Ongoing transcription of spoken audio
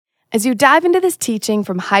As you dive into this teaching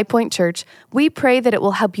from High Point Church, we pray that it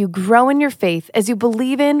will help you grow in your faith as you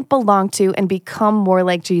believe in, belong to, and become more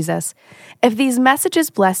like Jesus. If these messages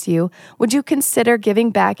bless you, would you consider giving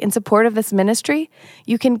back in support of this ministry?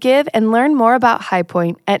 You can give and learn more about High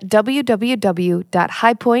Point at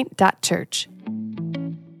www.highpoint.church.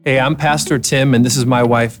 Hey, I'm Pastor Tim, and this is my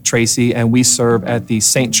wife, Tracy, and we serve at the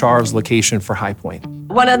St. Charles location for High Point.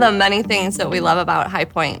 One of the many things that we love about High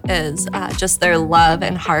Point is just their love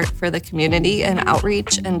and heart for the community and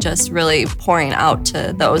outreach and just really pouring out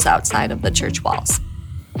to those outside of the church walls.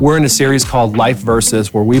 We're in a series called Life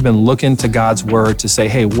Verses, where we've been looking to God's Word to say,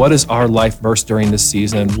 hey, what is our life verse during this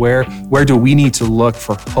season? Where do we need to look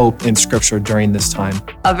for hope in Scripture during this time?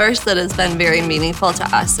 A verse that has been very meaningful to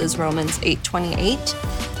us is Romans 8:28.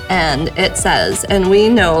 And it says, "And we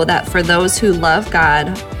know that for those who love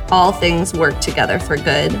God, all things work together for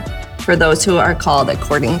good, for those who are called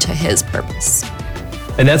according to His purpose."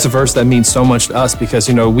 And that's a verse that means so much to us because,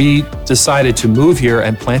 we decided to move here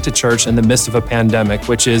and plant a church in the midst of a pandemic,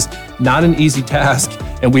 which is not an easy task.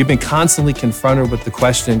 And we've been constantly confronted with the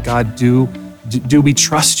question, God, do we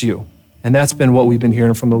trust you? And that's been what we've been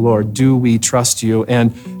hearing from the Lord. Do we trust you?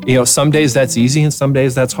 And, some days that's easy and some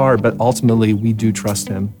days that's hard, but ultimately we do trust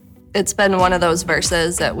Him. It's been one of those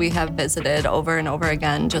verses that we have visited over and over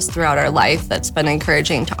again just throughout our life that's been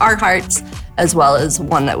encouraging to our hearts, as well as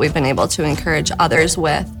one that we've been able to encourage others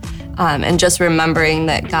with. And just remembering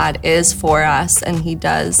that God is for us and He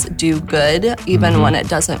does do good, even when it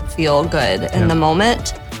doesn't feel good in the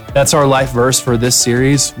moment. That's our life verse for this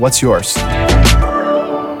series. What's yours?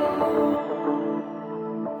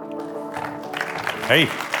 Hey.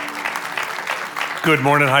 Good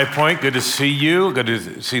morning, High Point. Good to see you. Good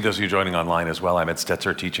to see those of you joining online as well. I'm Ed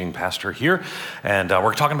Stetzer, teaching pastor here, and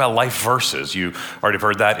we're talking about life verses. You already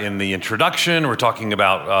heard that in the introduction. We're talking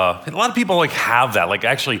about, a lot of people have that.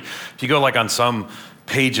 Actually, if you go on some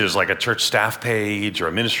pages, like a church staff page or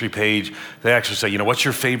a ministry page, they actually say, what's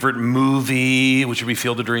your favorite movie, which would be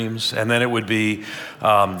Field of Dreams, and then it would be,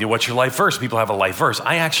 what's your life verse? People have a life verse.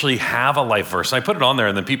 I actually have a life verse. I put it on there,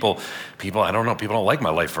 and then people, I don't know, people don't like my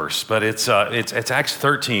life verse, but it's Acts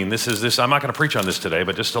 13. This. I'm not going to preach on this today,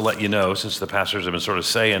 but just to let you know, since the pastors have been sort of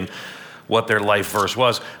saying what their life verse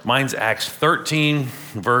was. Mine's Acts 13,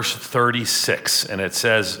 verse 36, and it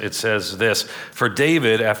says this: "For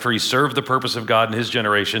David, after he served the purpose of God in his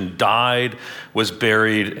generation, died, was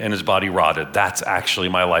buried, and his body rotted." That's actually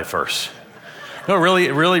my life verse. No,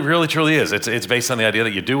 it really, truly is. It's based on the idea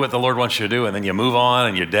that you do what the Lord wants you to do, and then you move on,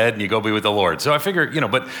 and you're dead, and you go be with the Lord. So I figure,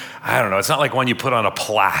 but I don't know. It's not like one you put on a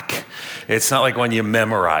plaque. It's not like one you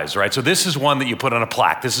memorize, right? So this is one that you put on a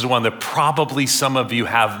plaque. This is one that probably some of you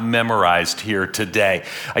have memorized here today.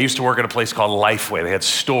 I used to work at a place called Lifeway. They had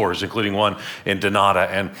stores, including one in Donata,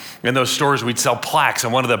 and in those stores we'd sell plaques,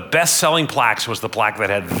 and one of the best-selling plaques was the plaque that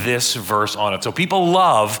had this verse on it. So people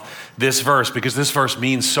love this verse because this verse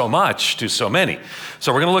means so much to so many.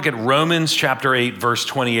 So we're going to look at Romans chapter 8, verse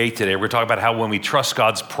 28 today. We're going to talk about how when we trust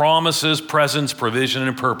God's promises, presence, provision,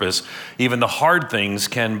 and purpose, even the hard things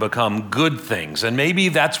can become good things. And maybe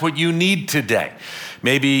that's what you need today.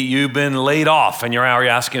 Maybe you've been laid off and you're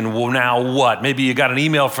asking, well, now what? Maybe you got an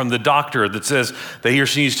email from the doctor that says that he or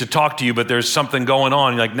she needs to talk to you, but there's something going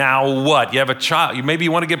on. You're like, now what? You have a child. Maybe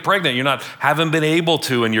you want to get pregnant. Haven't been able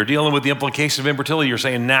to, and you're dealing with the implications of infertility. You're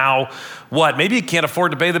saying, now what? Maybe you can't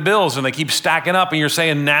afford to pay the bills and they keep stacking up and you're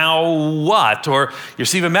saying, now what? Or you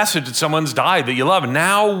receive a message that someone's died that you love.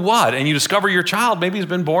 Now what? And you discover your child maybe has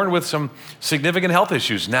been born with some significant health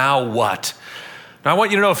issues. Now what? Now, I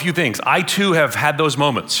want you to know a few things. I, too, have had those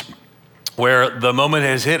moments where the moment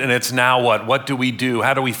has hit and it's now what? What do we do?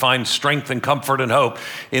 How do we find strength and comfort and hope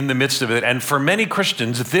in the midst of it? And for many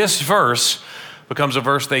Christians, this verse becomes a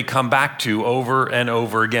verse they come back to over and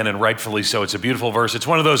over again, and rightfully so. It's a beautiful verse. It's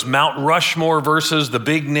one of those Mount Rushmore verses, the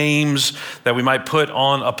big names that we might put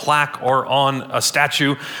on a plaque or on a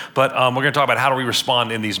statue. But we're going to talk about how do we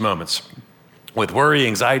respond in these moments. With worry,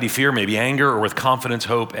 anxiety, fear, maybe anger, or with confidence,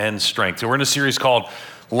 hope, and strength. So we're in a series called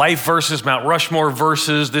Life Verses, Mount Rushmore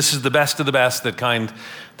Verses. This is the best of the best,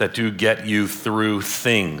 that do get you through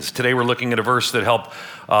things. Today we're looking at a verse that helped,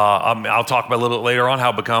 I'll talk about a little bit later on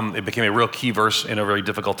how it became a real key verse in a very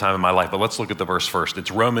difficult time in my life. But let's look at the verse first. It's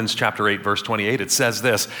Romans chapter 8, verse 28. It says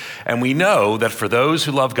this: "And we know that for those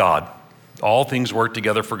who love God, all things work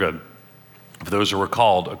together for good, for those who are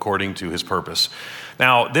called according to His purpose."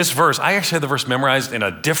 Now, this verse, I actually had the verse memorized in a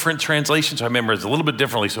different translation, so I memorized it a little bit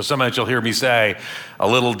differently. So sometimes you'll hear me say a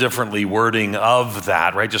little differently wording of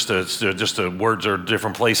that, right? Just the words are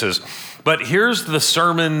different places. But here's the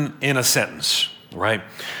sermon in a sentence. right?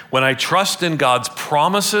 When I trust in God's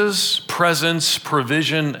promises, presence,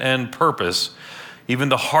 provision, and purpose, even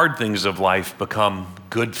the hard things of life become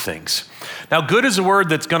good things. Now, good is a word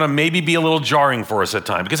that's going to maybe be a little jarring for us at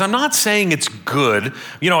times, because I'm not saying it's good.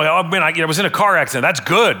 I was in a car accident. That's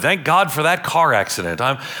good. Thank God for that car accident.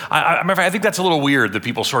 I think that's a little weird that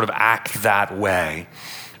people sort of act that way.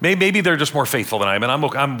 Maybe they're just more faithful than I am, and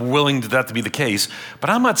I'm willing to that to be the case. But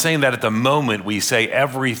I'm not saying that at the moment we say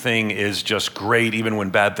everything is just great, even when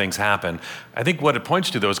bad things happen. I think what it points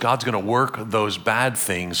to, though, is God's going to work those bad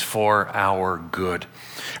things for our good.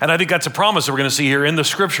 And I think that's a promise that we're going to see here in the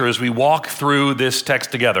scripture as we walk through this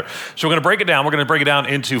text together. So we're going to break it down. We're going to break it down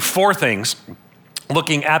into 4 things,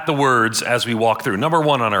 looking at the words as we walk through. Number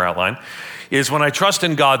 1 on our outline is when I trust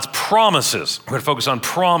in God's promises. We're going to focus on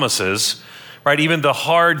promises. Right, even the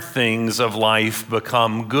hard things of life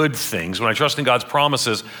become good things. When I trust in God's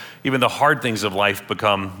promises, even the hard things of life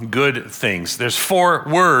become good things. There's 4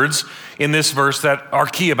 words in this verse that are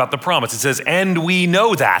key about the promise. It says, and we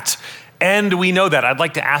know that. And we know that. I'd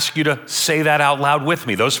like to ask you to say that out loud with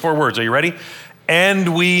me. Those 4 words. Are you ready?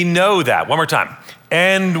 And we know that. One more time.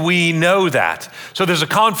 And we know that. So there's a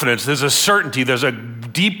confidence, there's a certainty, there's a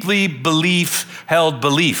deeply held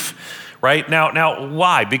belief. Right? Now,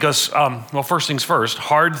 why? Because, first things first,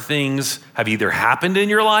 hard things have either happened in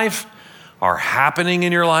your life, are happening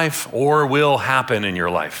in your life, or will happen in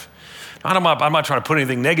your life. I'm not trying to put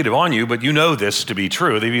anything negative on you, but you know this to be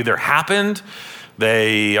true. They've either happened,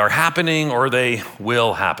 they are happening, or they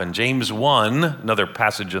will happen. James 1, another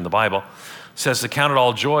passage in the Bible, says to count it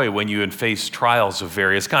all joy when you face trials of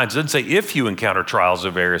various kinds. It doesn't say if you encounter trials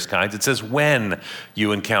of various kinds. It says when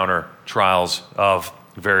you encounter trials of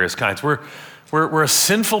various kinds. We're a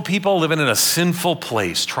sinful people living in a sinful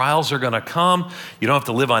place. Trials are going to come. You don't have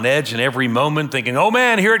to live on edge in every moment thinking, oh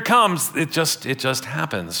man, here it comes. It just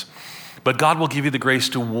happens. But God will give you the grace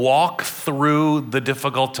to walk through the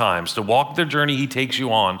difficult times, to walk the journey he takes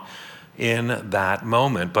you on in that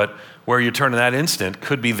moment. But where you turn in that instant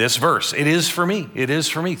could be this verse. It is for me. It is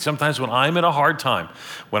for me. Sometimes when I'm in a hard time,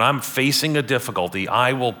 when I'm facing a difficulty,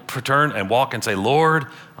 I will turn and walk and say, Lord,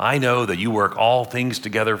 I know that you work all things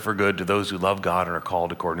together for good to those who love God and are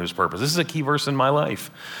called according to his purpose. This is a key verse in my life.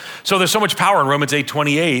 So there's so much power in Romans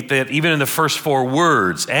 8:28 that even in the first 4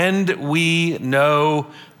 words, and we know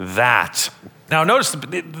that. Now notice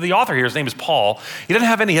the author here, his name is Paul. He doesn't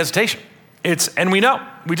have any hesitation. And we know.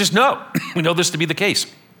 We just know. We know this to be the case.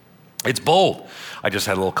 It's bold. I just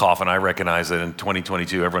had a little cough, and I recognize that in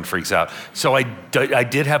 2022, everyone freaks out. So I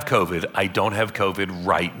did have COVID. I don't have COVID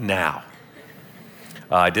right now.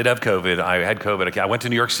 I did have COVID. I had COVID. I went to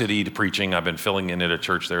New York City to preaching. I've been filling in at a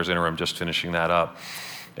church there as interim, just finishing that up.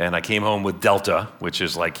 And I came home with Delta, which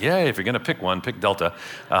is like, yeah, if you're going to pick one, pick Delta.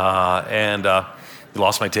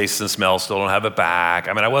 Lost my taste and smell, still don't have it back.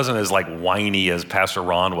 I mean, I wasn't as like whiny as Pastor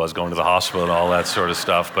Ron was going to the hospital and all that sort of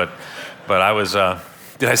stuff, but I was...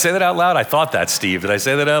 Did I say that out loud? I thought that, Steve. Did I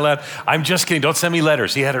say that out loud? I'm just kidding. Don't send me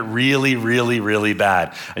letters. He had it really, really, really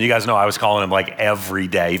bad. And you guys know I was calling him like every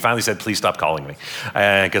day. He finally said, please stop calling me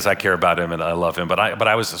because I care about him and I love him. But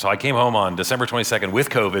I came home on December 22nd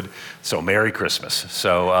with COVID. So Merry Christmas.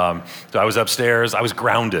 So I was upstairs. I was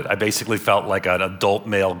grounded. I basically felt like an adult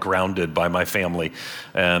male grounded by my family.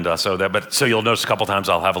 And so you'll notice a couple times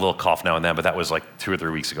I'll have a little cough now and then, but that was like 2 or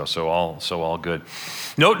 3 weeks ago. So all good.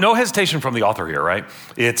 No hesitation from the author here, right?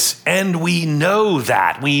 And we know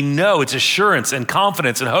that. We know it's assurance and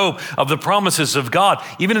confidence and hope of the promises of God.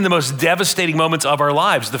 Even in the most devastating moments of our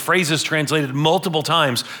lives, the phrase is translated multiple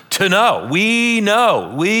times to know. We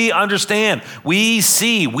know, we understand, we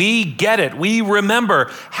see, we get it, we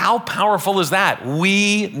remember. How powerful is that?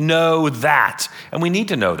 We know that. And we need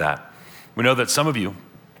to know that. We know that some of you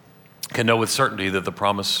can know with certainty that the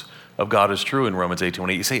promise of God is true in Romans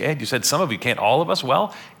 8:28. You say, Ed, you said some of you can't, all of us?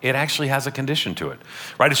 Well, it actually has a condition to it,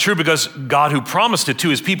 right? It's true because God who promised it to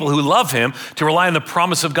his people who love him, to rely on the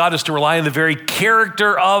promise of God is to rely on the very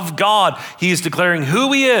character of God. He is declaring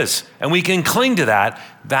who he is, and we can cling to that.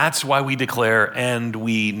 That's why we declare, and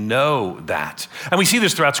we know that. And we see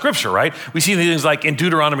this throughout Scripture, right? We see things like in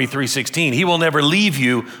Deuteronomy 3:16, he will never leave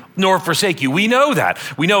you nor forsake you. We know that.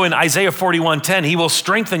 We know in Isaiah 41:10, he will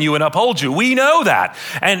strengthen you and uphold you. We know that.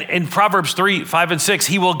 And in Proverbs 3:5 and 6,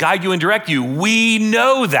 he will guide you and direct you. We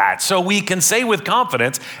know that. So we can say with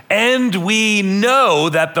confidence, and we know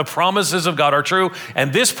that the promises of God are true.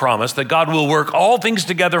 And this promise that God will work all things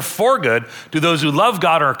together for good to those who love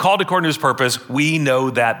God and are called according to his purpose, we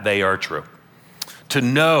know that they are true. To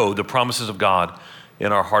know the promises of God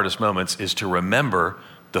in our hardest moments is to remember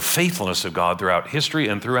the faithfulness of God throughout history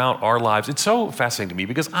and throughout our lives. It's so fascinating to me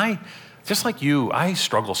because I Just like you, I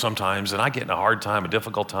struggle sometimes, and I get in a hard time, a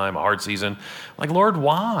difficult time, a hard season. Like, Lord,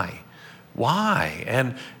 why? Why?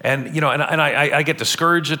 And I get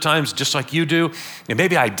discouraged at times, just like you do. And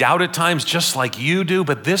maybe I doubt at times, just like you do.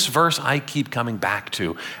 But this verse I keep coming back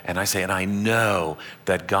to. And I say, and I know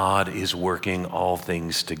that God is working all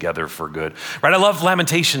things together for good. Right? I love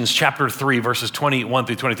Lamentations chapter 3, verses 21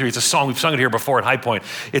 through 23. It's a song. We've sung it here before at High Point.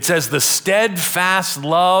 It says, the steadfast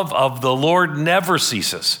love of the Lord never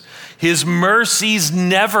ceases. His mercies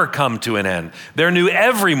never come to an end. They're new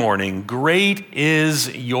every morning. Great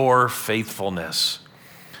is your faithfulness.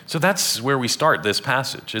 So that's where we start this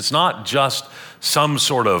passage. It's not just some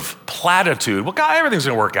sort of platitude. Well, God, everything's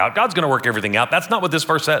going to work out. God's going to work everything out. That's not what this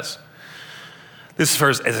verse says. This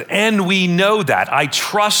verse says, and we know that. I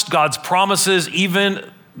trust God's promises, even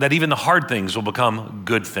the hard things will become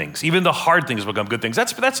good things. Even the hard things will become good things.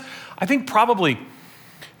 That's I think probably...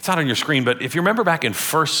 It's not on your screen, but if you remember back in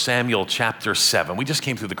 1 Samuel chapter 7, we just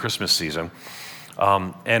came through the Christmas season,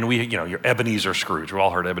 and you're Ebenezer Scrooge. We've all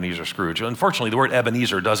heard Ebenezer Scrooge. Unfortunately, the word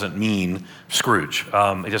Ebenezer doesn't mean Scrooge.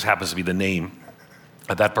 It just happens to be the name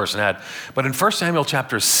that person had. But in 1 Samuel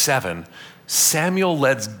chapter 7, Samuel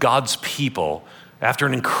led God's people after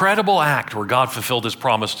an incredible act where God fulfilled his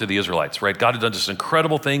promise to the Israelites, right? God had done this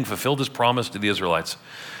incredible thing, fulfilled his promise to the Israelites.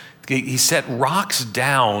 He set rocks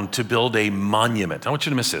down to build a monument. I want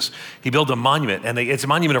you to miss this. He built a monument, and it's a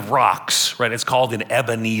monument of rocks, right? It's called an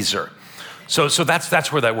Ebenezer. So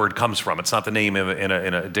that's where that word comes from. It's not the name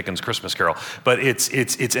in a Dickens Christmas Carol, but it's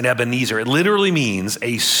an Ebenezer. It literally means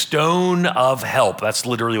a stone of help. That's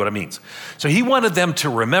literally what it means. So Samuel wanted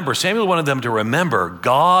them to remember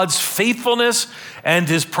God's faithfulness and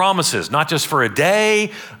his promises, not just for a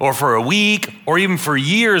day or for a week or even for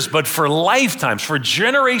years, but for lifetimes, for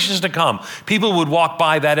generations to come. People would walk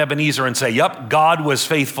by that Ebenezer and say, yep, God was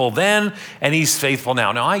faithful then and he's faithful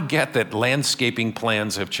now. Now, I get that landscaping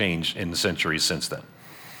plans have changed in the centuries since then.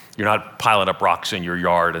 You're not piling up rocks in your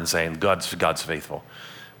yard and saying, God's faithful.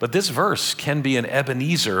 But this verse can be an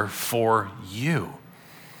Ebenezer for you.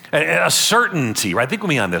 A certainty, right? Think with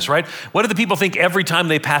me on this, right? What do the people think every time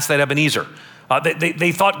they pass that Ebenezer?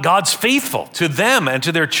 They thought God's faithful to them and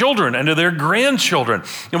to their children and to their grandchildren.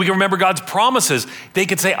 And we can remember God's promises. They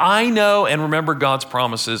could say, I know and remember God's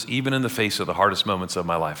promises even in the face of the hardest moments of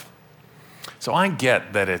my life. So I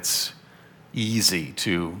get that it's easy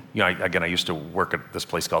to, I used to work at this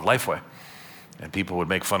place called Lifeway, and people would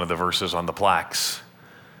make fun of the verses on the plaques.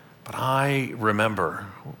 But I remember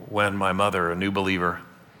when my mother, a new believer,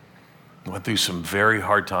 went through some very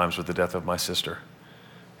hard times with the death of my sister.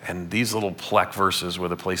 And these little plaque verses were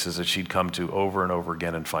the places that she'd come to over and over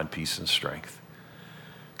again and find peace and strength.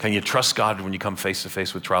 Can you trust God when you come face to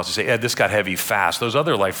face with trials? You say, Ed, this got heavy fast. Those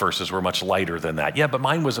other life verses were much lighter than that. Yeah, but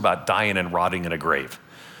mine was about dying and rotting in a grave.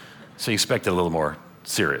 So you expect it a little more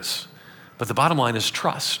serious. But the bottom line is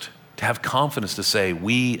trust. To have confidence to say,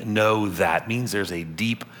 we know that, means there's a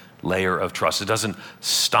deep layer of trust. It doesn't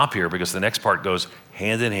stop here because the next part goes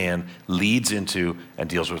hand in hand, leads into, and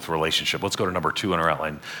deals with relationship. Let's go to number 2 on our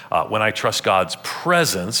outline. When I trust God's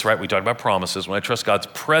presence, right? We talked about promises. When I trust God's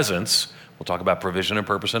presence, we'll talk about provision and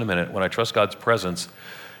purpose in a minute. When I trust God's presence,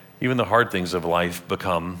 even the hard things of life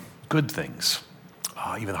become good things.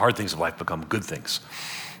 Even the hard things of life become good things.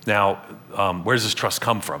 Now, where does this trust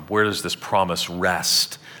come from? Where does this promise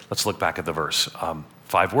rest? Let's look back at the verse.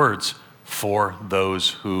 5 words, for those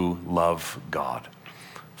who love God.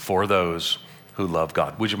 For those who love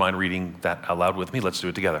God. Would you mind reading that out loud with me? Let's do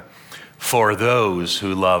it together. For those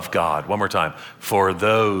who love God. One more time. For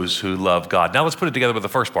those who love God. Now let's put it together with the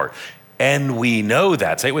first part. And we know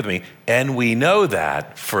that. Say it with me. And we know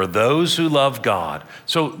that for those who love God.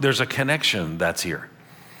 So there's a connection that's here.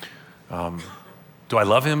 Do I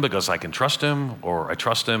love him because I can trust him, or I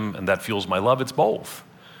trust him and that fuels my love? It's both.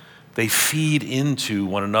 They feed into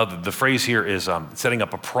one another. The phrase here is setting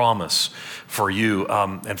up a promise for you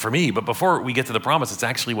and for me. But before we get to the promise, it's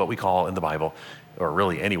actually what we call in the Bible, or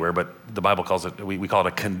really anywhere, but the Bible calls it, we call it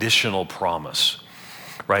a conditional promise,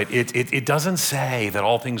 right? It doesn't say that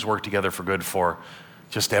all things work together for good for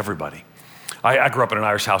just everybody. I grew up in an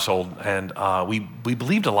Irish household, and we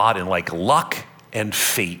believed a lot in like luck and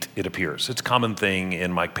fate, it appears. It's a common thing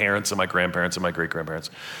in my parents and my grandparents and my great-grandparents.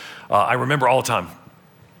 I remember all the time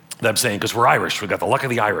them saying, because we're Irish, we got the luck of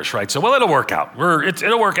the Irish, right? So, well, it'll work out.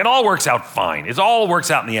 It'll work. It all works out fine. It all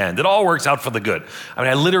works out in the end. It all works out for the good. I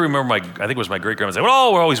mean, I literally remember I think it was my great-grandma saying,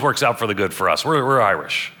 well, it always works out for the good for us. We're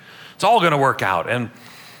Irish. It's all going to work out. And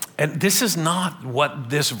And this is not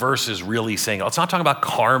what this verse is really saying. It's not talking about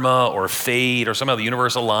karma or fate or somehow the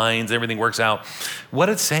universe aligns, everything works out. What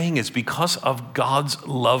it's saying is because of God's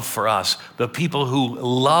love for us, the people who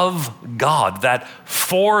love God, that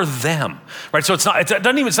for them, right? So it's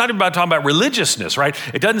not even about talking about religiousness, right?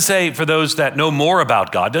 It doesn't say for those that know more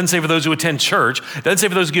about God. It doesn't say for those who attend church. It doesn't say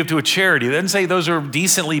for those who give to a charity. It doesn't say those are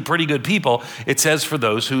decently pretty good people. It says for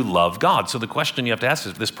those who love God. So the question you have to ask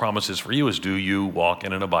is, if this promise is for you, is do you walk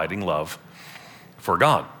in an abiding love for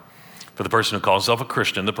God? For the person who calls himself a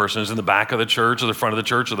Christian, the person who's in the back of the church or the front of the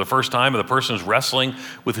church or the first time, or the person who's wrestling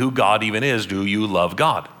with who God even is, do you love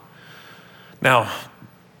God? Now,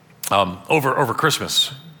 over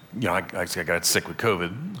Christmas, I got sick with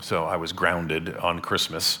COVID, so I was grounded on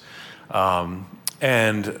Christmas.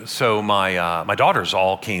 And so my daughters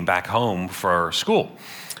all came back home for school,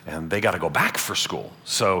 and they got to go back for school.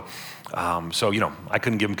 So I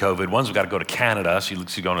couldn't give them COVID. One's got to go to Canada.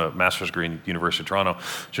 She's going to master's degree in University of Toronto.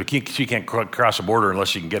 So she can't cross the border unless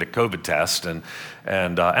she can get a COVID test. And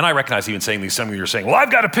I recognize even saying these, some of you are saying, well,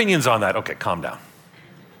 I've got opinions on that. Okay, calm down.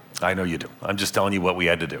 I know you do. I'm just telling you what we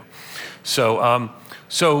had to do. So I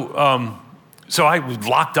was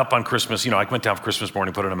locked up on Christmas. I went down for Christmas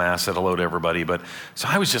morning, put in a mass, said hello to everybody. But so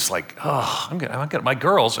I was just like, I'm gonna my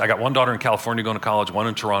girls. I got one daughter in California going to college, one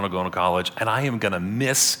in Toronto going to college, and I am gonna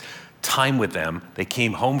miss time with them. They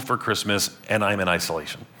came home for Christmas, and I'm in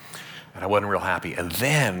isolation, and I wasn't real happy. And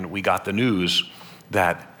then we got the news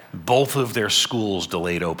that both of their schools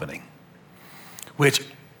delayed opening, which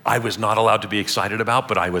I was not allowed to be excited about,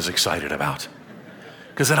 but I was excited about.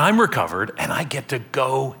 Because then I'm recovered and I get to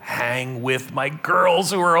go hang with my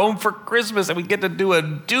girls who are home for Christmas, and we get to do a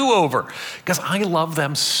do-over because I love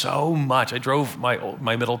them so much. I drove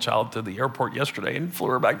my middle child to the airport yesterday and flew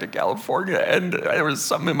her back to California, and there was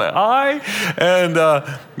something in my eye, and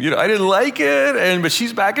I didn't like it. But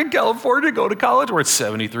she's back in California, going to college where it's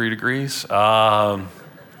 73 degrees. But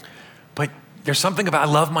there's something about,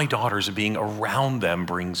 I love my daughters, and being around them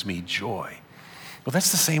brings me joy. Well,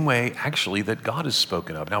 that's the same way, actually, that God is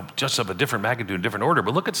spoken of. Now, just of a different magnitude, a different order,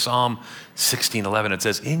 but look at Psalm 16:11. It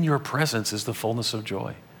says, in your presence is the fullness of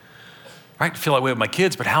joy. Right? I feel that way with my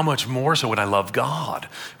kids, but how much more so when I love God,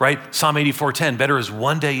 right? Psalm 84:10, better is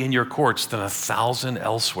one day in your courts than 1,000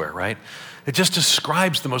 elsewhere, right? It just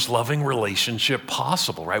describes the most loving relationship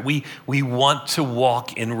possible, right? We want to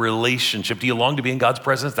walk in relationship. Do you long to be in God's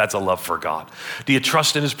presence? That's a love for God. Do you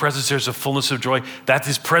trust in his presence? There's a fullness of joy. That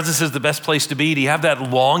his presence is the best place to be. Do you have that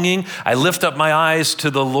longing? I lift up my eyes to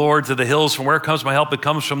the Lord, to the hills. From where comes my help? It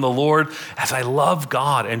comes from the Lord. As I love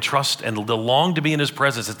God and trust and long to be in his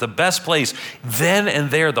presence, it's the best place. Then and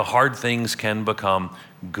there, the hard things can become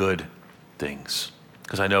good things.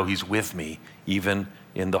 Because I know he's with me, even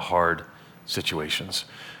in the hard situations.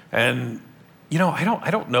 And I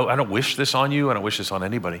don't wish this on you, I don't wish this on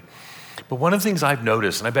anybody. But one of the things I've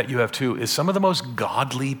noticed, and I bet you have too, is some of the most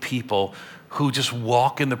godly people who just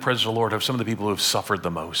walk in the presence of the Lord have some of the people who have suffered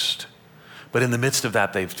the most. But in the midst of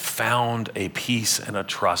that, they've found a peace and a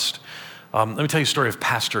trust. Let me tell you a story of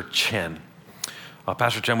Pastor Chen.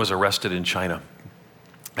 Pastor Chen was arrested in China,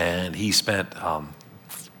 and he spent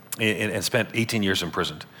 18 years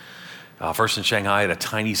imprisoned. First in Shanghai, at a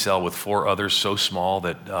tiny cell with 4 others, so small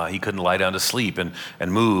that he couldn't lie down to sleep and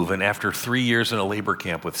move. And after 3 years in a labor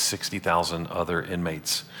camp with 60,000 other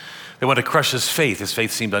inmates, they wanted to crush his faith. His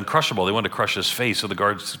faith seemed uncrushable. They wanted to crush his faith, so the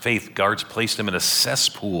guards placed him in a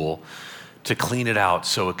cesspool to clean it out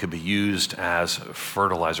so it could be used as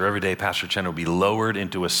fertilizer. Every day, Pastor Chen would be lowered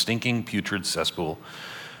into a stinking, putrid cesspool.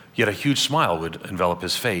 Yet a huge smile would envelop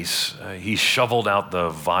his face. He shoveled out the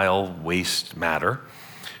vile waste matter,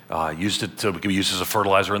 used it to be used as a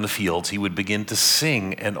fertilizer in the fields. He would begin to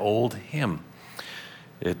sing an old hymn.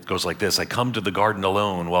 It goes like this: I come to the garden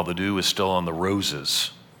alone while the dew is still on the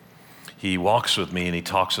roses. He walks with me and he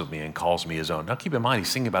talks with me and calls me his own. Now keep in mind, he's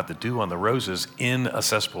singing about the dew on the roses in a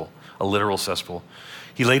cesspool, a literal cesspool.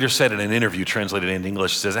 He later said in an interview translated into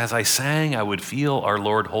English, says, as I sang, I would feel our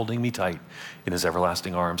Lord holding me tight in his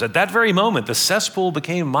everlasting arms. At that very moment, the cesspool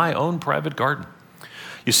became my own private garden.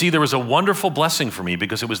 You see, there was a wonderful blessing for me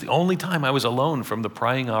because it was the only time I was alone from the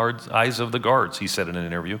prying eyes of the guards, he said in an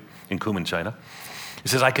interview in Kunming, China. He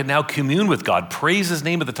says, I could now commune with God, praise his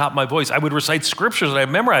name at the top of my voice. I would recite scriptures that I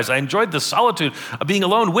memorized. I enjoyed the solitude of being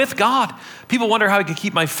alone with God. People wonder how I could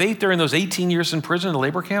keep my faith during those 18 years in prison in a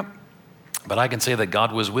labor camp. But I can say that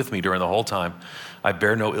God was with me during the whole time. I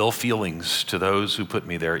bear no ill feelings to those who put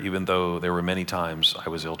me there, even though there were many times I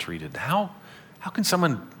was ill-treated. How can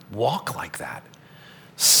someone walk like that?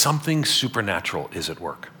 Something supernatural is at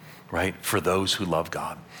work, right? For those who love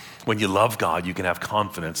God. When you love God, you can have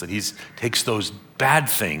confidence that he takes those bad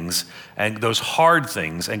things and those hard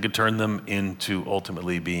things and can turn them into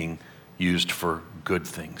ultimately being used for good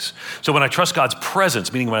things. So when I trust God's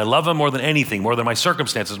presence, meaning when I love him more than anything, more than my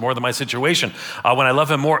circumstances, more than my situation, when I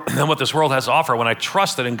love him more than what this world has to offer, when I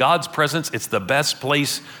trust that in God's presence, it's the best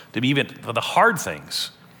place to be even for the hard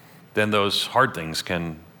things, then those hard things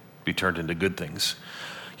can be turned into good things.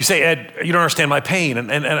 You say, Ed, you don't understand my pain,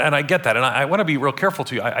 and I get that, and I want to be real careful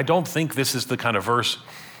to you. I don't think this is the kind of verse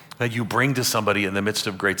that you bring to somebody in the midst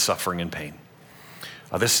of great suffering and pain.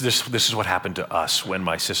 This is what happened to us when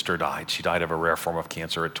my sister died. She died of a rare form of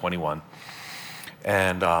cancer at 21.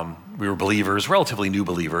 And we were believers, relatively new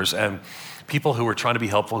believers, and people who were trying to be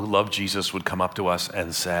helpful, who loved Jesus, would come up to us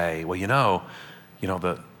and say, well,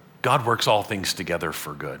 God works all things together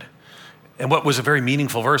for good. And what was a very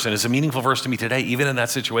meaningful verse, and is a meaningful verse to me today, even in that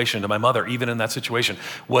situation, to my mother, even in that situation,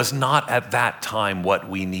 was not at that time what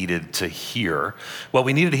we needed to hear. What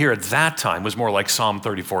we needed to hear at that time was more like Psalm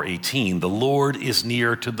 34:18. The Lord is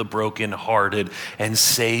near to the brokenhearted and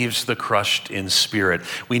saves the crushed in spirit.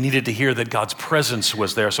 We needed to hear that God's presence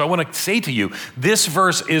was there. So I want to say to you, this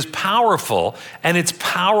verse is powerful, and it's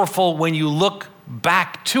powerful when you look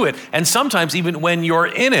back to it, and sometimes even when you're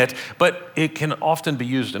in it, but it can often be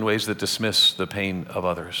used in ways that dismiss the pain of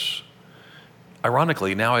others.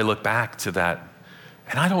 Ironically, now I look back to that,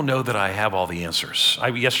 and I don't know that I have all the answers.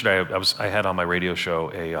 Yesterday, I had on my radio show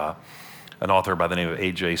an author by the name of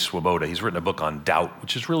A.J. Swoboda. He's written a book on doubt,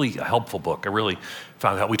 which is really a helpful book. I really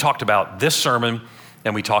found out. We talked about this sermon,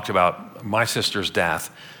 and we talked about my sister's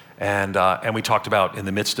death, and we talked about in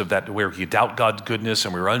the midst of that where you doubt God's goodness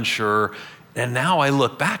and we were unsure. And now I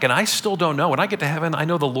look back and I still don't know. When I get to heaven, I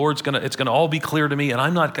know the Lord's it's gonna all be clear to me,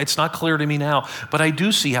 and it's not clear to me now, but I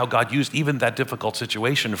do see how God used even that difficult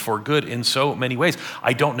situation for good in so many ways.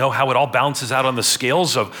 I don't know how it all balances out on the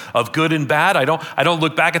scales of good and bad. I don't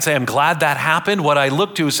look back and say, I'm glad that happened. What I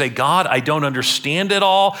look to is say, God, I don't understand it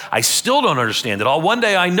all. I still don't understand it all. One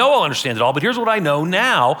day I know I'll understand it all, but here's what I know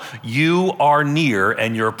now. You are near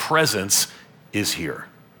and your presence is here.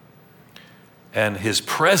 And his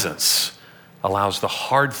presence allows the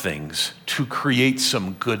hard things to create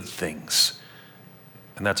some good things.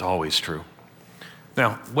 And that's always true.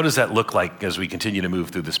 Now, what does that look like as we continue to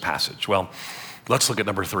move through this passage? Well, let's look at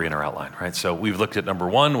number 3 in our outline, right? So we've looked at number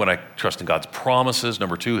 1, when I trust in God's promises.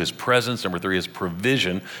 Number 2, his presence. Number 3, his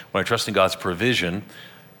provision. When I trust in God's provision,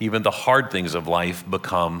 even the hard things of life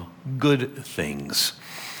become good things.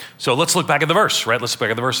 So let's look back at the verse, right? Let's look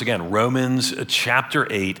back at the verse again. Romans chapter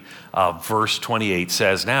 8, verse 28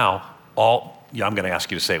 says, I'm going to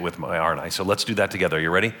ask you to say it with me, aren't I? So let's do that together. Are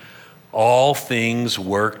you ready? All things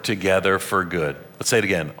work together for good. Let's say it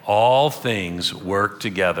again. All things work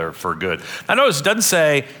together for good. Now notice it doesn't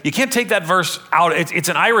say, you can't take that verse out. It's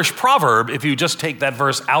an Irish proverb if you just take that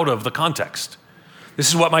verse out of the context. This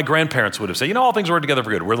is what my grandparents would have said. All things work together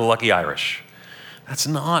for good. We're the lucky Irish. That's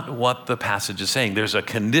not what the passage is saying. There's a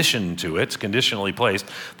condition to it. It's conditionally placed.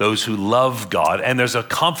 Those who love God. And there's a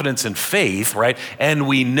confidence in faith, right? And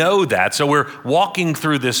we know that. So we're walking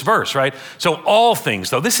through this verse, right? So all things,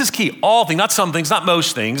 though, this is key. All things, not some things, not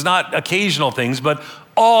most things, not occasional things, but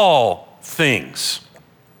all things.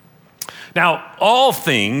 Now, all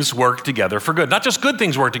things work together for good. Not just good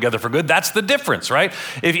things work together for good. That's the difference, right?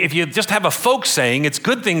 If you just have a folk saying it's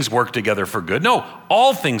good things work together for good. No,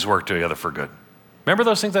 all things work together for good. Remember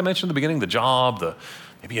those things I mentioned in the beginning? The job,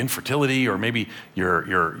 maybe infertility, or maybe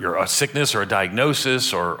you're a sickness or a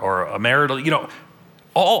diagnosis or a marital,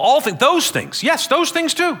 all things, those things. Yes, those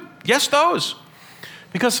things too. Yes, those.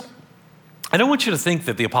 Because I don't want you to think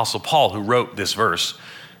that the Apostle Paul, who wrote this verse,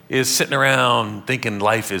 is sitting around thinking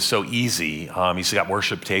life is so easy. He's got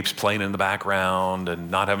worship tapes playing in the background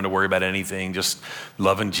and not having to worry about anything, just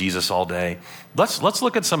loving Jesus all day. Let's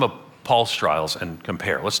look at some of Paul's trials and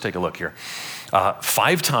compare. Let's take a look here.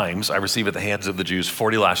 5 times I received at the hands of the Jews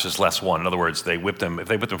 40 lashes less 1. In other words, they whipped him. If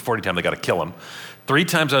they whipped him 40 times, they got to kill him. 3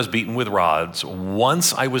 times I was beaten with rods.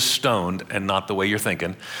 Once I was stoned, and not the way you're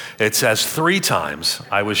thinking. It says 3 times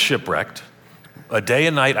I was shipwrecked. A day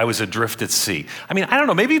and night I was adrift at sea. I mean, I don't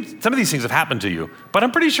know, maybe some of these things have happened to you, but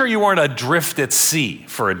I'm pretty sure you weren't adrift at sea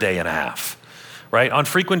for a day and a half. Right? On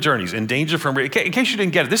frequent journeys, in danger from, in case you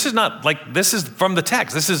didn't get it, this is from the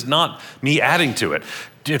text. This is not me adding to it.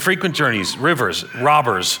 In frequent journeys, rivers,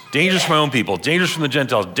 robbers, dangers from my own people, dangers from the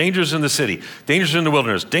Gentiles, dangers in the city, dangers in the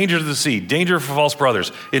wilderness, dangers of the sea, danger for false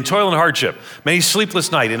brothers, in toil and hardship, many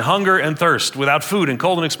sleepless night, in hunger and thirst, without food and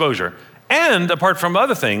cold and exposure. And apart from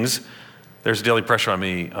other things, there's daily pressure on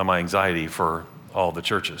me, on my anxiety for all the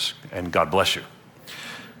churches. And God bless you.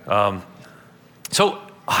 So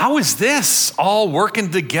how is this all working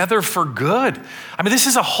together for good? I mean, this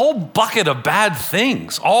is a whole bucket of bad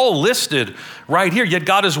things, all listed right here, yet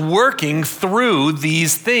God is working through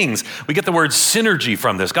these things. We get the word synergy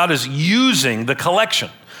from this. God is using the collection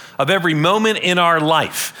of every moment in our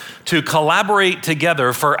life to collaborate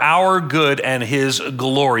together for our good and his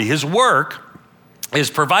glory. His work is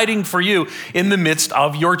providing for you in the midst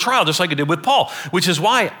of your trial, just like it did with Paul, which is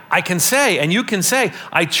why I can say, and you can say,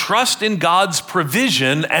 I trust in God's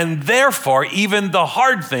provision, and therefore even the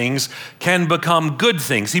hard things can become good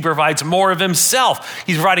things. He provides more of himself.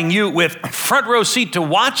 He's providing you with front row seat to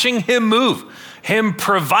watching him move, him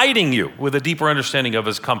providing you with a deeper understanding of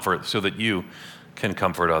his comfort so that you can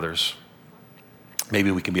comfort others. Maybe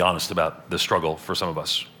we can be honest about the struggle for some of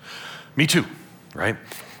us. Me too, right?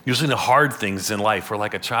 Usually the hard things in life, we're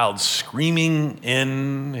like a child screaming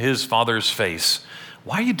in his father's face.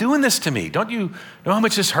 Why are you doing this to me? Don't you know how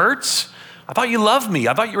much this hurts? I thought you loved me.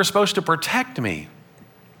 I thought you were supposed to protect me.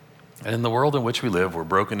 And in the world in which we live, where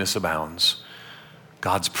brokenness abounds,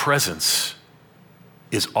 God's presence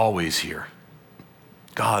is always here.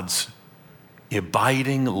 God's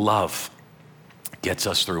abiding love gets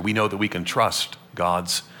us through. We know that we can trust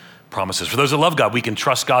God's promises. For those that love God, we can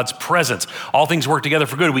trust God's presence. All things work together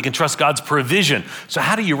for good. We can trust God's provision. So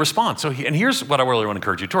how do you respond? And here's what I really want to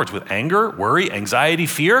encourage you towards. With anger, worry, anxiety,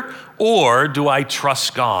 fear, or do I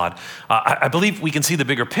trust God? I believe we can see the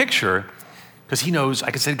bigger picture because he knows.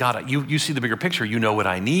 I can say to God, you see the bigger picture. You know what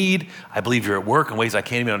I need. I believe you're at work in ways I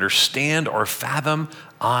can't even understand or fathom.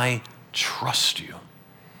 I trust you.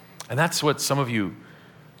 And that's what some of you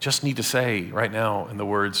just need to say right now in the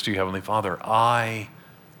words to your Heavenly Father. I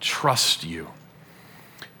trust you.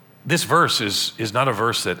 This verse is not a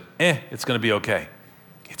verse that, it's going to be okay.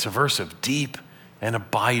 It's a verse of deep and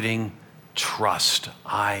abiding trust.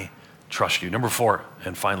 I trust you. Number 4,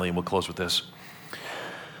 and finally, and we'll close with this.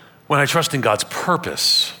 When I trust in God's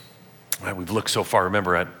purpose, right, we've looked so far,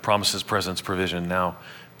 remember, at promises, presence, provision, now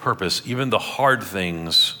purpose. Even the hard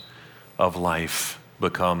things of life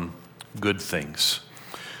become good things.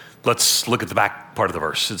 Let's look at the back part of the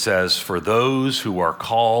verse. It says, for those who are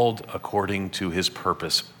called according to his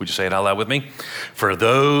purpose. Would you say it out loud with me? For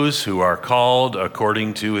those who are called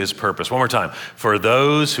according to his purpose. One more time. For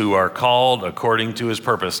those who are called according to his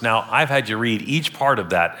purpose. Now, I've had you read each part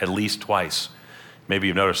of that at least twice. Maybe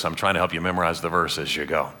you've noticed I'm trying to help you memorize the verse as you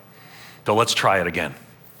go. So let's try it again.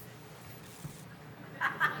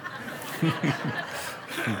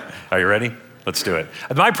 Are you ready? Let's do it.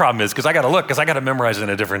 My problem is, because I got to memorize it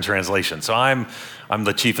in a different translation. So I'm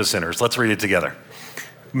the chief of sinners. Let's read it together.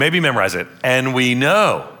 Maybe memorize it. And we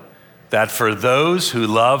know that for those who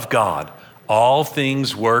love God, all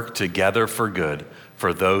things work together for good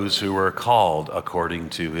for those who are called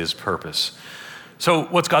according to his purpose. So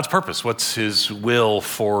what's God's purpose? What's his will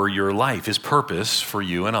for your life? His purpose for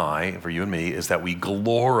you and I, for you and me, is that we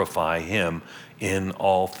glorify him in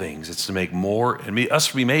all things. It's to make us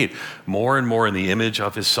to be made more and more in the image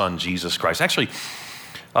of his son, Jesus Christ. Actually,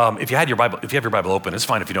 if you have your Bible open, it's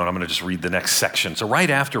fine if you don't. I'm going to just read the next section. So right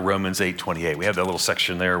after Romans 8:28, we have that little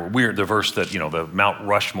section there. The verse that, the Mount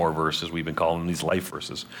Rushmore verses we've been calling these life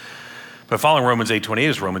verses. But following Romans 8:28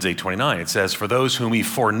 is Romans 8:29. It says, for those whom he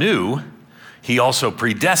foreknew, he also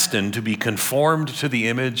predestined to be conformed to the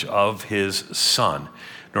image of his son,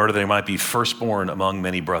 in order that they might be firstborn among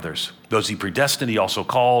many brothers. Those he predestined, he also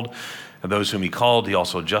called. And those whom he called, he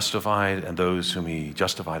also justified. And those whom he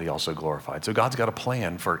justified, he also glorified. So God's got a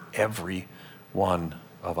plan for every one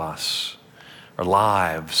of us. Our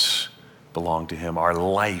lives belong to him. Our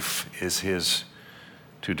life is his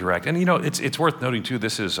to direct. And it's worth noting too,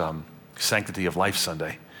 this is Sanctity of Life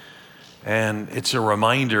Sunday. And it's a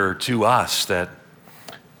reminder to us that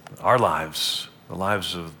our lives, the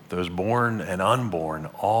lives of those born and unborn,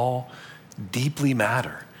 all deeply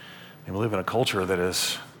matter. And we live in a culture that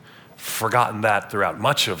has forgotten that throughout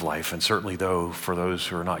much of life, and certainly for those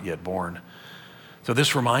who are not yet born. So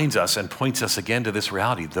this reminds us and points us again to this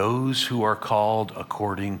reality, those who are called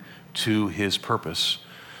according to his purpose.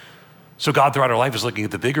 So God throughout our life is looking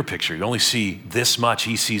at the bigger picture. You only see this much.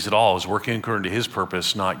 He sees it all. He's working according to his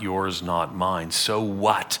purpose, not yours, not mine. So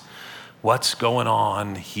what? What's going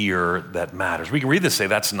on here that matters? We can read this, say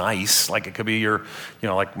that's nice. Like it could be your,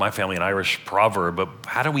 like my family, an Irish proverb, but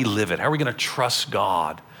how do we live it? How are we going to trust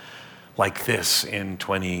God like this in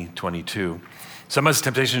 2022? Sometimes the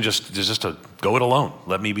temptation is just to go it alone.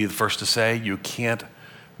 Let me be the first to say you can't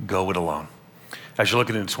go it alone. As you're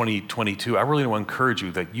looking into 2022, I really want to encourage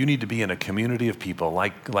you that you need to be in a community of people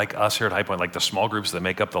like us here at High Point, like the small groups that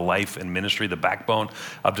make up the life and ministry, the backbone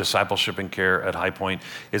of discipleship and care at High Point,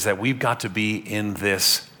 is that we've got to be in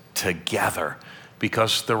this together.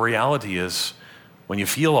 because the reality is when you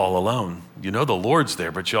feel all alone, you know the Lord's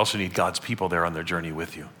there, but you also need God's people there on their journey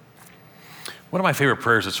with you. One of my favorite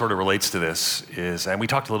prayers that sort of relates to this is, and we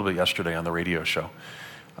talked a little bit yesterday on the radio show,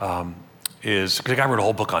 is because a guy wrote a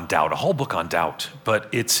whole book on doubt, but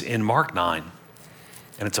it's in Mark 9,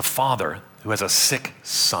 and it's a father who has a sick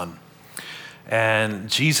son. And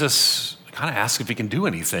Jesus kind of asks if he can do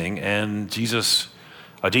anything, and he asks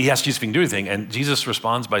Jesus if he can do anything, and Jesus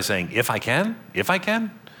responds by saying, if I can.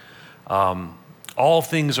 All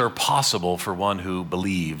things are possible for one who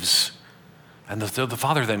believes. And the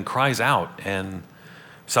father then cries out, and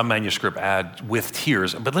some manuscript add with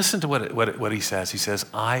tears. But listen to what he says. He says,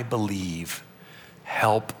 I believe,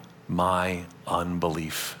 help my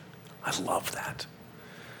unbelief. I love that.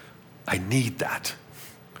 I need that.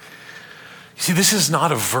 You see, this is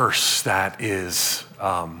not a verse that is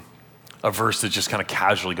a verse that just kind of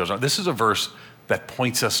casually goes on. This is a verse that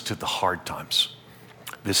points us to the hard times.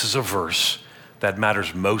 This is a verse that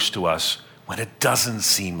matters most to us when it doesn't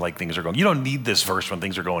seem like things are going. You don't need this verse when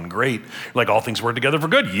things are going great. Like all things work together for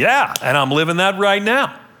good. Yeah, and I'm living that right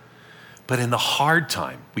now. But in the hard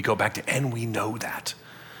time, we go back to, and we know that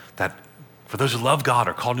for those who love God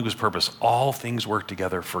are called to his purpose, all things work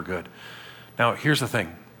together for good. Now, here's the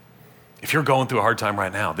thing. If you're going through a hard time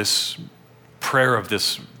right now, this prayer of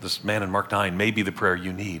this man in Mark 9 may be the prayer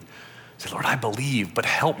you need. Say, Lord, I believe, but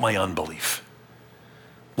help my unbelief.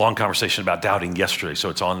 Long conversation about doubting yesterday, so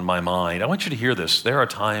it's on my mind. I want you to hear this. There are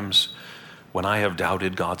times when I have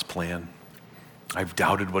doubted God's plan. I've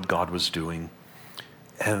doubted what God was doing.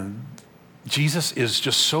 And Jesus is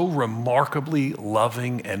just so remarkably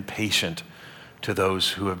loving and patient to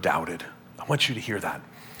those who have doubted. I want you to hear that.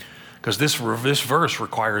 Because this verse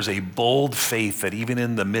requires a bold faith that even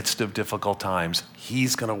in the midst of difficult times,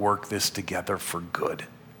 he's going to work this together for good.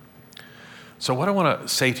 So what I want to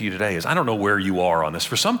say to you today is, I don't know where you are on this.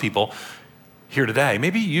 For some people here today,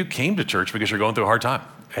 maybe you came to church because you're going through a hard time.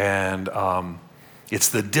 And it's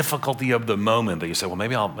the difficulty of the moment that you say, well,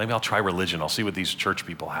 maybe I'll try religion. I'll see what these church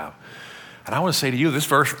people have. And I want to say to you, this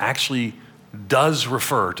verse actually does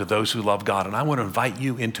refer to those who love God. And I want to invite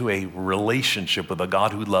you into a relationship with a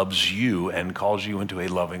God who loves you and calls you into a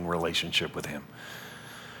loving relationship with him.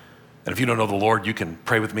 And if you don't know the Lord, you can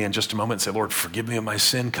pray with me in just a moment and say, Lord, forgive me of my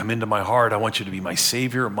sin. Come into my heart. I want you to be my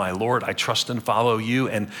Savior, my Lord. I trust and follow you.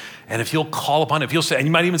 And if you'll call upon it, if you'll say, and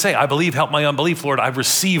you might even say, I believe, help my unbelief, Lord. I've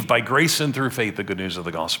received by grace and through faith the good news of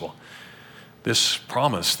the gospel. This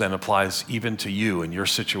promise then applies even to you and your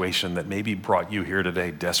situation that maybe brought you here today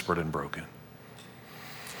desperate and broken.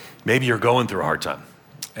 Maybe you're going through a hard time.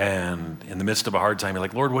 And in the midst of a hard time, you're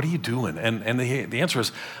like, Lord, what are you doing? And the answer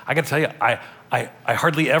is, I got to tell you, I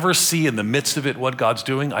hardly ever see in the midst of it what God's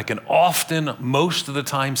doing. I can often, most of the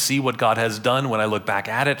time, see what God has done when I look back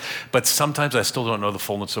at it. But sometimes I still don't know the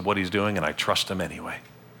fullness of what he's doing, and I trust him anyway.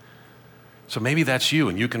 So maybe that's you,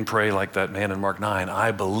 and you can pray like that man in Mark 9.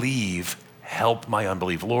 I believe, help my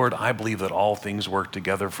unbelief. Lord, I believe that all things work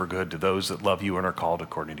together for good to those that love you and are called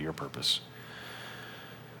according to your purpose.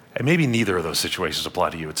 And maybe neither of those situations apply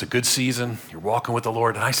to you. It's a good season. You're walking with the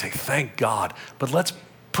Lord. And I say, thank God. But let's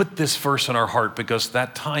put this verse in our heart because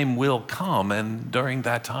that time will come. And during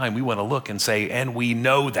that time, we want to look and say, and we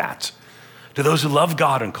know that. To those who love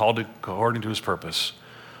God and called according to his purpose,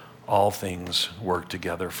 all things work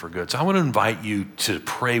together for good. So I want to invite you to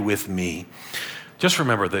pray with me. Just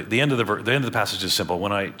remember that the end of the passage is simple.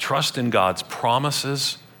 When I trust in God's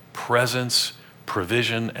promises, presence,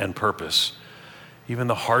 provision, and purpose, even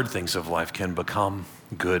the hard things of life can become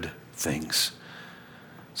good things.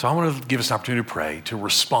 So I want to give us an opportunity to pray, to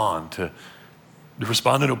respond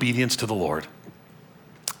in obedience to the Lord,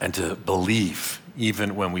 and to believe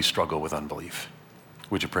even when we struggle with unbelief.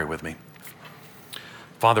 Would you pray with me?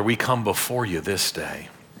 Father, we come before you this day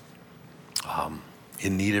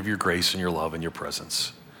in need of your grace and your love and your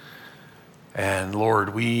presence. And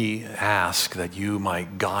Lord, we ask that you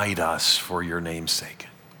might guide us for your name's sake.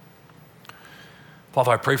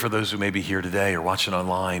 Father, I pray for those who may be here today or watching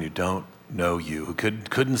online who don't know you, who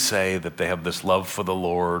couldn't say that they have this love for the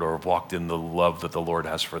Lord or have walked in the love that the Lord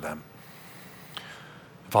has for them.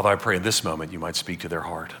 Father, I pray in this moment you might speak to their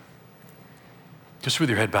heart. Just with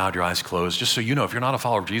your head bowed, your eyes closed, just so you know, if you're not a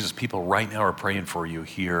follower of Jesus, people right now are praying for you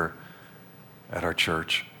here at our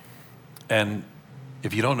church. And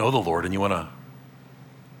if you don't know the Lord and you want to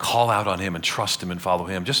call out on him and trust him and follow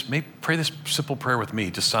him, just pray this simple prayer with me,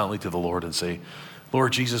 just silently to the Lord and say,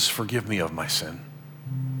 Lord Jesus, forgive me of my sin.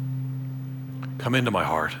 Come into my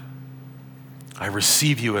heart. I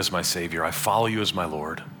receive you as my Savior. I follow you as my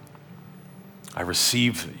Lord. I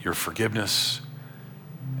receive your forgiveness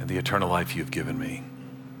and the eternal life you've given me.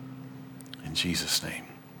 In In Jesus' name.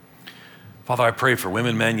 Father, I pray for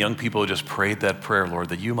women, men, young people who just prayed that prayer, Lord,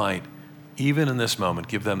 that you might, even in this moment,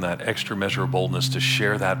 give them that extra measure of boldness to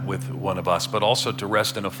share that with one of us, but also to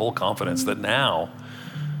rest in a full confidence that now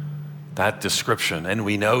that description, and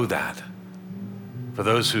we know that, for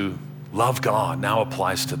those who love God, now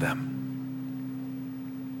applies to them.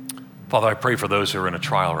 Father, I pray for those who are in a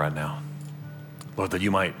trial right now. Lord, that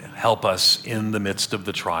you might help us in the midst of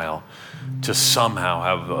the trial to somehow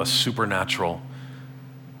have a supernatural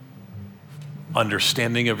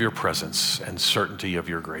understanding of your presence and certainty of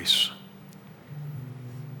your grace.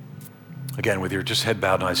 Again, with your just head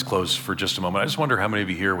bowed and eyes closed for just a moment, I just wonder how many of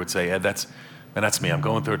you here would say, Ed, that's me. I'm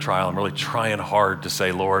going through a trial. I'm really trying hard to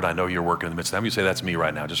say, Lord, I know you're working in the midst of that. How many of you say, that's me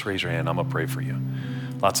right now? Just raise your hand. I'm going to pray for you.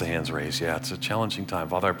 Lots of hands raised. Yeah, it's a challenging time.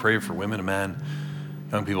 Father, I pray for women and men.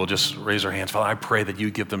 Young people, just raise their hands. Father, I pray that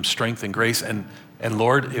you give them strength and grace. And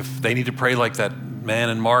Lord, if they need to pray like that man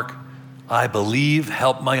in Mark, I believe,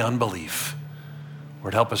 help my unbelief.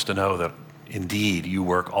 Lord, help us to know that indeed you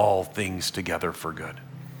work all things together for good.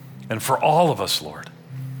 And for all of us, Lord,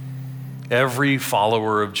 every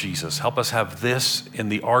follower of Jesus, help us have this in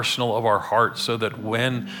the arsenal of our heart so that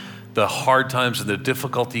when the hard times and the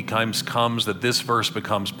difficulty times comes, that this verse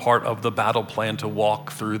becomes part of the battle plan to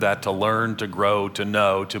walk through that, to learn, to grow, to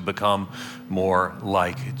know, to become more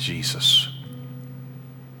like Jesus.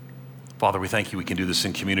 Father, we thank you we can do this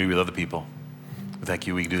in community with other people. We thank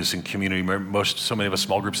you we can do this in community, so many of us,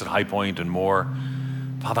 small groups at High Point and more.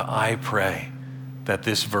 Father, I pray that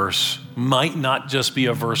this verse might not just be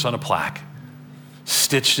a verse on a plaque,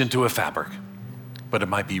 stitched into a fabric, but it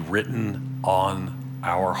might be written on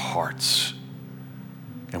our hearts.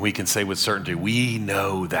 And we can say with certainty, we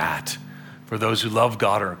know that for those who love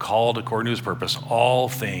God and are called according to his purpose, all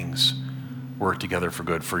things work together for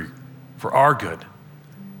good, for our good,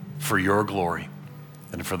 for your glory,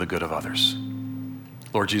 and for the good of others.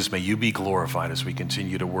 Lord Jesus, may you be glorified as we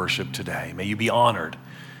continue to worship today. May you be honored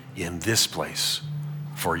in this place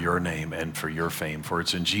for your name and for your fame. For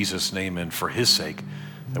it's in Jesus' name and for his sake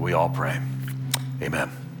that we all pray.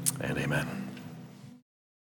 Amen and amen.